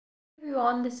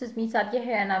everyone, this is me Sadia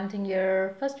here, and I'm doing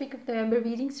your first week of November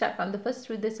reading. Start from the 1st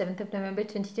through the 7th of November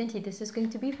 2020. This is going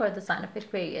to be for the sign of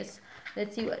Aquarius.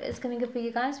 Let's see what is coming up for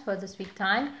you guys for this week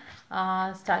time.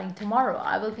 Starting tomorrow,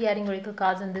 I will be adding oracle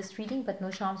cards in this reading, but no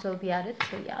charms will be added.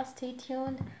 So yeah, stay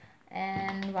tuned.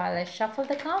 And while I shuffle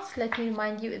the cards, let me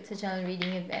remind you, it's a general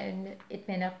reading, and it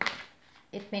may not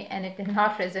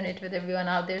resonate with everyone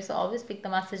out there. So always pick the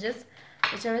messages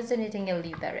which are resonating and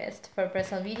leave the rest. For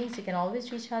personal readings, you can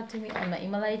always reach out to me on my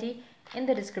email ID in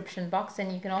the description box,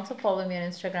 and you can also follow me on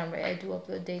Instagram where I do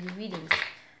upload daily readings.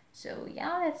 So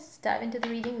yeah, let's dive into the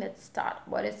reading. Let's start.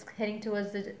 What is heading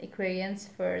towards the Aquarians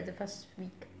for the first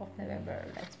week of November?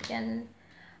 Let's begin.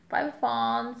 5 of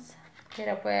Wands, hit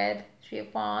up with 3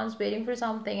 of Wands, waiting for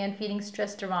something and feeling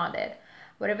stressed around it.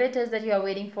 Whatever it is that you are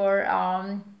waiting for,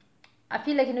 I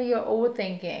feel like, you're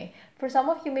overthinking. For some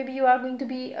of you, maybe you are going to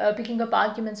be picking up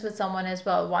arguments with someone as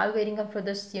well while waiting up for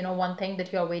this, one thing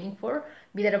that you are waiting for.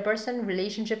 Be that a person,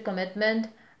 relationship, commitment,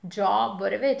 job,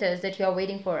 whatever it is that you are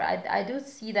waiting for. I do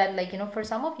see that, for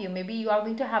some of you, maybe you are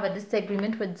going to have a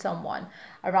disagreement with someone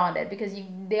around it, because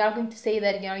they are going to say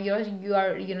that, you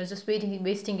are just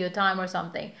wasting your time or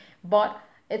something. But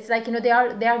it's like, they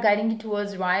are guiding you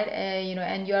towards right,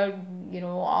 and you're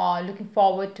looking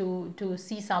forward to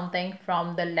see something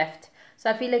from the left. So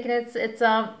I feel like it's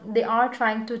they are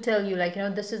trying to tell you,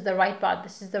 this is the right path,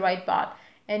 this is the right path,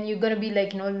 and you're gonna be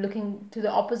looking to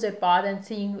the opposite path and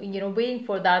seeing, waiting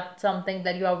for that something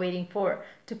that you are waiting for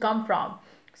to come from.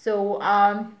 So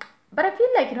but I feel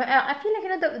like,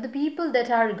 the people that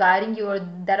are guiding you, or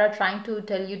that are trying to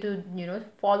tell you to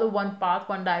follow one path,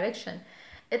 one direction,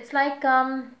 it's like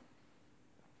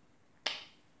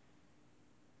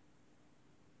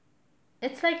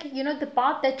it's like, the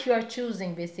path that you are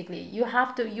choosing, basically you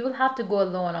will have to go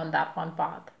alone on that one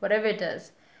path, whatever it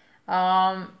is,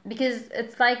 because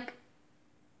it's like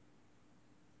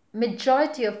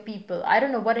majority of people, I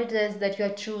don't know what it is that you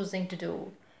are choosing to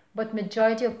do, but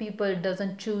majority of people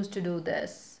doesn't choose to do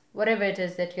this. Whatever it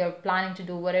is that you're planning to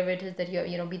do, whatever it is that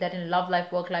you're be that in love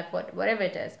life, work life, whatever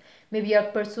it is, maybe you're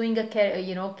pursuing a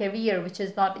career which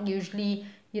is not usually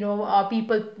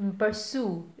people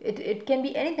pursue it. It can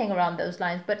be anything around those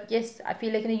lines, but yes, I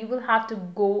feel like you will have to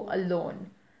go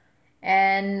alone.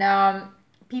 And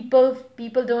people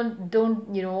don't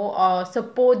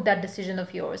support that decision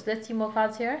of yours. Let's see more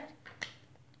cards here.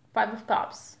 5 of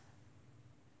Cups.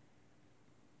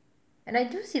 And I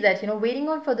do see that, waiting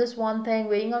on for this one thing,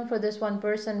 waiting on for this one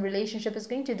person, relationship is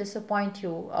going to disappoint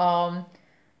you.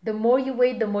 The more you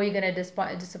wait, the more you're going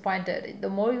to disappointed. The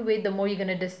more you wait, the more you're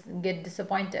going to get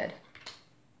disappointed.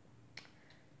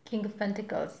 King of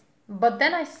Pentacles. But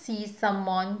then I see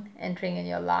someone entering in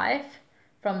your life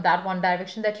from that one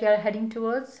direction that you are heading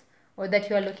towards, or that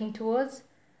you are looking towards.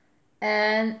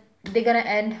 And they're going to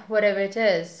end whatever it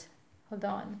is. Hold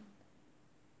on.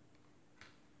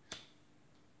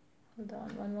 Hold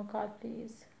on, one more card,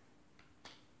 please.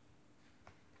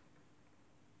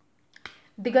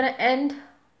 They're gonna end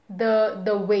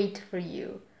the wait for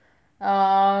you.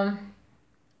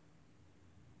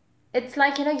 It's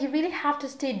like, you really have to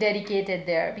stay dedicated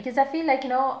there, because I feel like,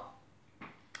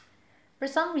 for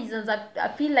some reasons, I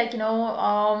feel like,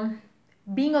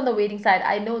 being on the waiting side,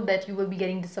 I know that you will be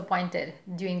getting disappointed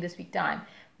during this week time,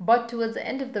 but towards the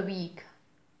end of the week,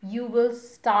 you will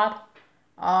start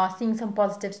seeing some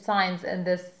positive signs in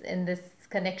this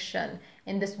connection,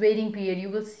 in this waiting period. You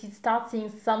will start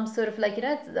seeing some sort of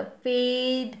it's a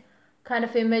fade kind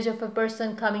of image of a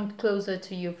person coming closer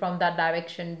to you from that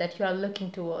direction that you are looking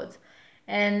towards,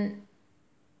 and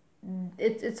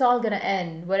it's all gonna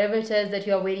end. Whatever it is that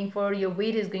you are waiting for, your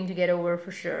wait is going to get over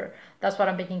for sure. That's what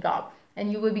I'm picking up. And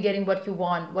you will be getting what you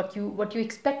want, what you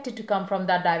expected to come from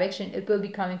that direction. It will be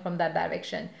coming from that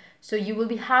direction. So you will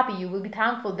be happy, you will be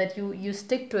thankful that you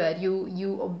stick to it,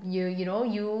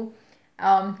 you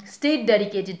stay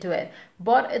dedicated to it.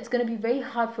 But it's going to be very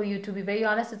hard for you, to be very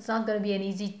honest. It's not going to be an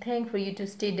easy thing for you to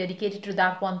stay dedicated to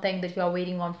that one thing that you are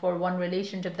waiting on for, one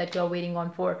relationship that you are waiting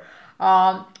on for.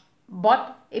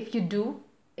 But if you do,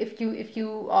 if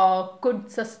you could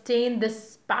sustain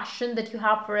this passion that you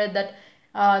have for it, that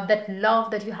love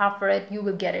that you have for it, you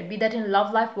will get it. Be that in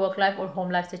love life, work life, or home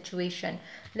life situation.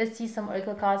 Let's see some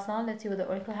oracle cards now. Let's see what the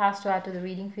oracle has to add to the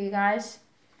reading for you guys.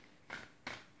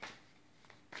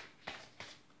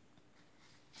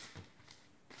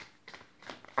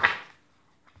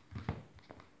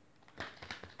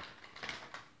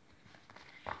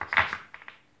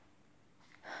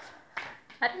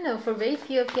 I don't know, for very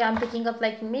few of you, I'm picking up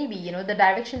maybe, the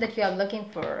direction that you are looking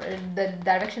for, the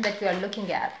direction that you are looking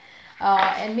at.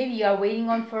 and maybe you are waiting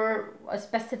on for a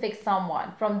specific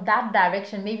someone from that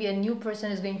direction. Maybe a new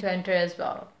person is going to enter as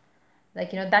well.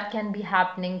 Like, that can be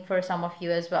happening for some of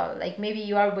you as well. Like, maybe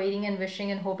you are waiting and wishing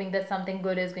and hoping that something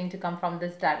good is going to come from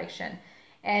this direction,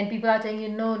 and people are telling you,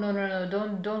 no, no, no, no,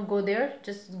 don't go there,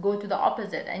 just go to the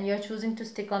opposite, and you're choosing to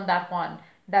stick on that one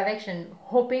direction,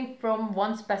 hoping from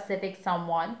one specific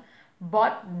someone.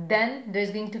 But then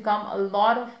there's going to come a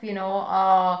lot of,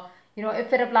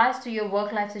 if it applies to your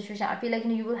work life situation, I feel like,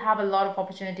 you will have a lot of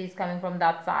opportunities coming from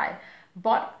that side.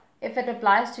 But if it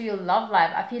applies to your love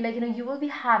life, I feel like, you will be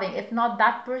having, if not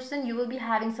that person, you will be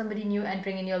having somebody new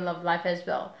entering in your love life as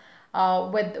well,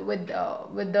 with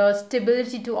the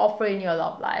stability to offer in your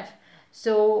love life.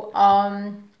 So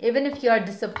even if you are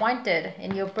disappointed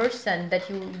in your person that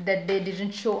they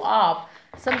didn't show up,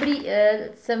 somebody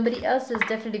else is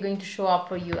definitely going to show up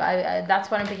for you.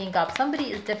 That's what I'm picking up.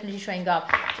 Somebody is definitely showing up.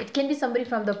 It can be somebody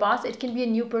from the past, it can be a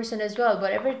new person as well.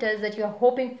 Whatever it is that you're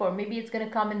hoping for, maybe it's going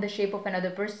to come in the shape of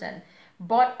another person.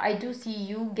 But I do see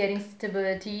you getting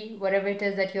stability. Whatever it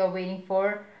is that you're waiting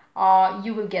for,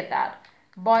 you will get that.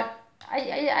 But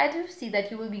I do see that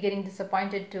you will be getting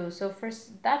disappointed too. So for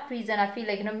that reason, I feel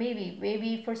like,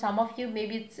 maybe for some of you,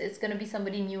 maybe it's gonna be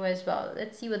somebody new as well.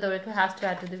 Let's see what the oracle has to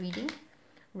add to the reading.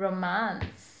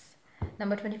 Romance.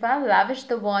 Number 25, lavish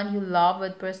the one you love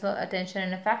with personal attention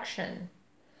and affection.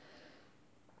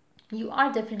 You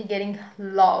are definitely getting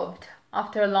loved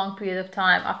after a long period of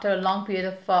time, after a long period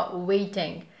of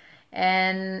waiting.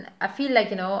 And I feel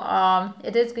like,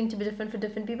 it is going to be different for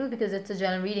different people, because it's a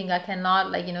general reading. I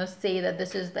cannot, say that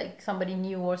this is like somebody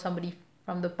new or somebody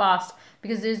from the past,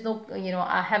 because there's no,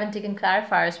 I haven't taken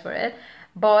clarifiers for it.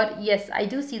 But yes, I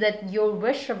do see that your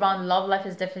wish around love life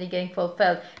is definitely getting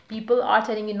fulfilled. People are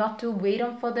telling you not to wait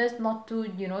on for this, not to,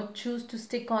 choose to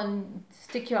stick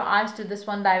your eyes to this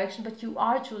one direction, but you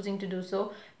are choosing to do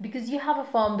so because you have a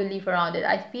firm belief around it.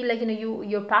 I feel like,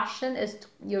 your passion is,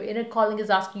 your inner calling is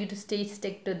asking you to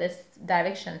stick to this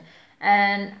direction,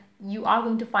 and you are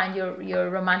going to find your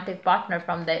romantic partner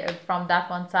from that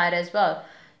one side as well.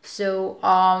 So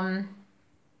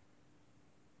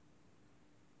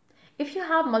if you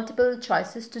have multiple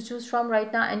choices to choose from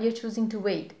right now and you're choosing to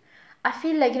wait, I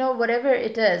feel like, whatever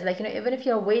it is, like, even if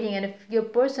you're waiting and if your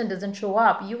person doesn't show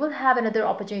up, you will have another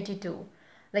opportunity too.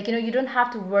 Like, you don't have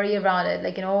to worry around it.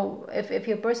 Like, if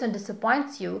your person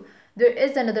disappoints you, there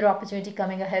is another opportunity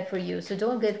coming ahead for you. So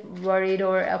don't get worried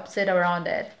or upset around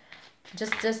it.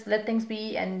 Just let things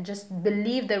be, and just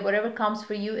believe that whatever comes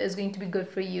for you is going to be good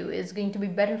for you, is going to be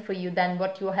better for you than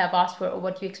what you have asked for or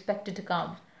what you expected to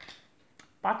come.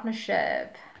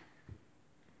 Partnership.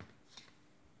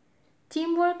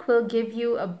 Teamwork will give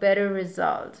you a better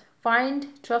result. Find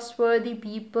trustworthy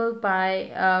people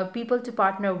people to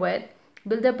partner with.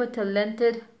 Build up a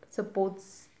talented support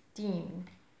team.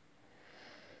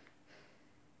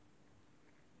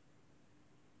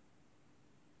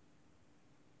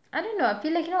 I don't know. I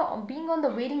feel like, being on the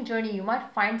waiting journey, you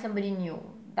might find somebody new.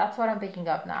 That's what I'm picking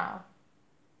up now.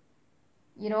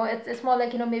 It's more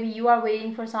like, maybe you are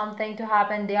waiting for something to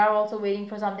happen, they are also waiting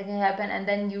for something to happen, and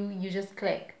then you just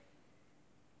click.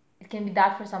 It can be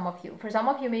that for some of you. For some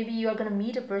of you, maybe you are going to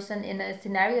meet a person in a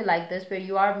scenario like this, where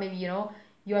you are maybe,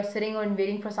 you are sitting and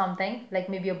waiting for something, like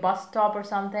maybe a bus stop or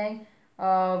something,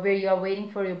 where you are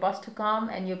waiting for your bus to come,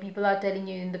 and your people are telling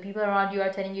you, and the people around you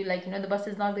are telling you, like, the bus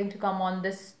is not going to come on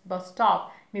this bus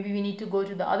stop, maybe we need to go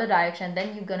to the other direction.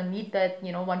 Then you're going to meet that,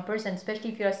 one person,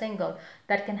 especially if you're single.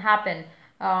 That can happen.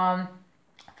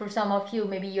 For some of you,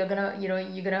 maybe you're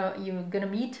gonna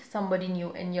meet somebody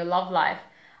new in your love life.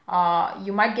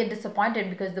 You might get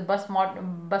disappointed because the bus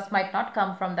might not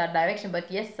come from that direction, but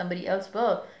yes, somebody else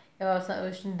will,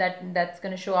 that's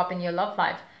gonna show up in your love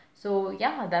life. So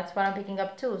yeah, that's what I'm picking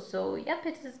up too. So yep,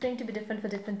 it is going to be different for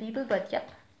different people, but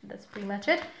yep, that's pretty much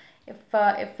it. If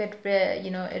it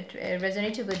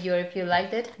resonated with you, or if you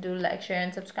liked it, do like, share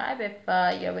and subscribe.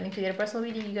 If you're willing to get a personal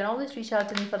reading, you can always reach out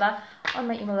to me for that on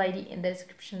my email ID in the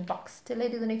description box. Till I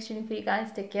do the next reading for you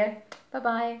guys, take care. Bye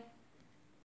bye.